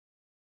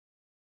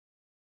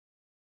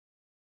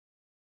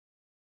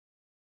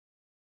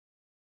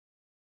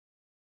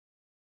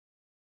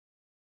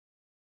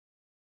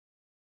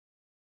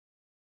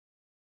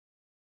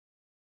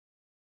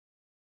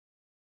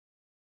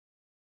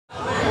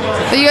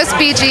The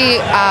USBG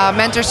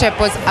mentorship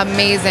was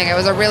amazing. It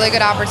was a really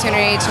good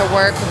opportunity to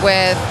work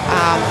with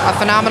a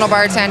phenomenal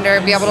bartender,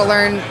 be able to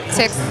learn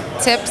tips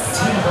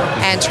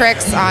and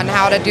tricks on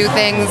how to do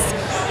things,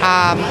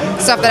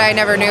 stuff that I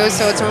never knew.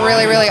 So it's a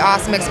really, really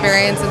awesome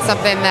experience and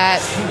something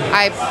that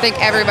I think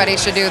everybody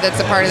should do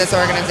that's a part of this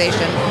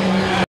organization.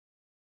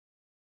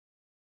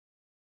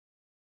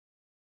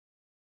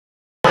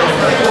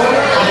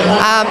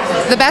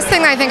 The best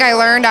thing I think I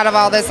learned out of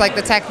all this, like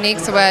the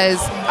techniques, was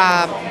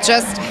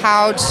just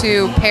how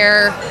to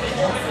pair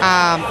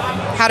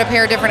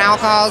different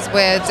alcohols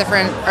with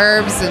different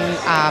herbs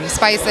and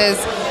spices.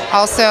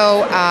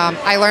 Also,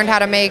 I learned how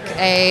to make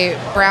a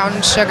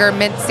brown sugar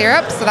mint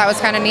syrup, so that was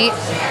kind of neat.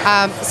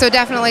 So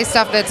definitely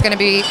stuff that's going to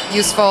be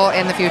useful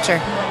in the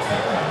future.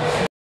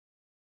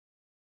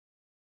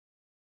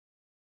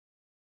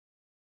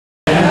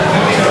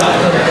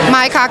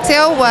 My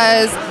cocktail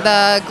was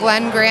the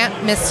Glen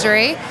Grant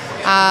Mystery,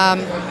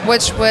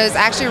 which was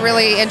actually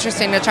really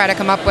interesting to try to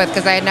come up with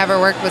because I had never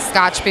worked with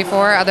Scotch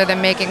before other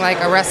than making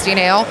like a rusty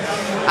nail.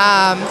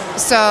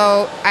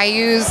 So I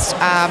used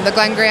the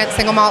Glen Grant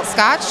single malt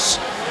Scotch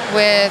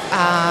with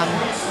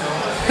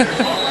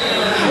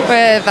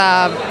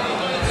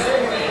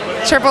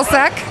triple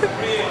sec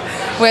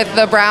with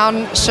the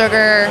brown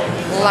sugar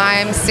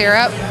lime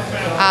syrup,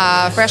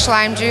 fresh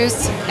lime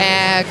juice,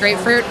 and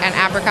grapefruit and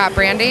apricot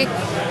brandy.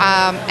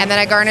 And then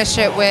I garnish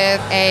it with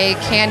a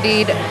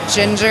candied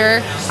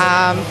ginger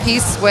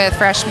piece with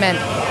fresh mint.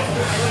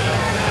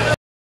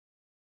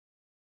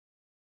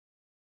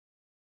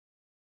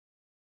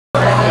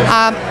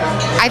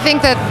 I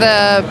think that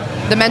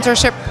the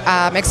mentorship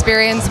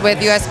experience with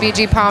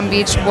USBG Palm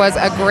Beach was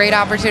a great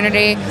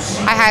opportunity.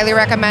 I highly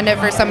recommend it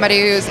for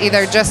somebody who's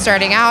either just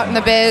starting out in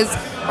the biz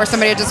or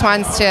somebody who just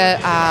wants to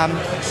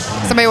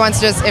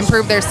just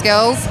improve their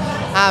skills.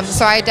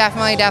 So I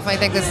definitely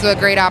think this is a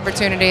great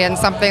opportunity and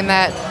something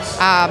that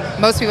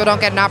most people don't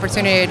get an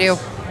opportunity to do.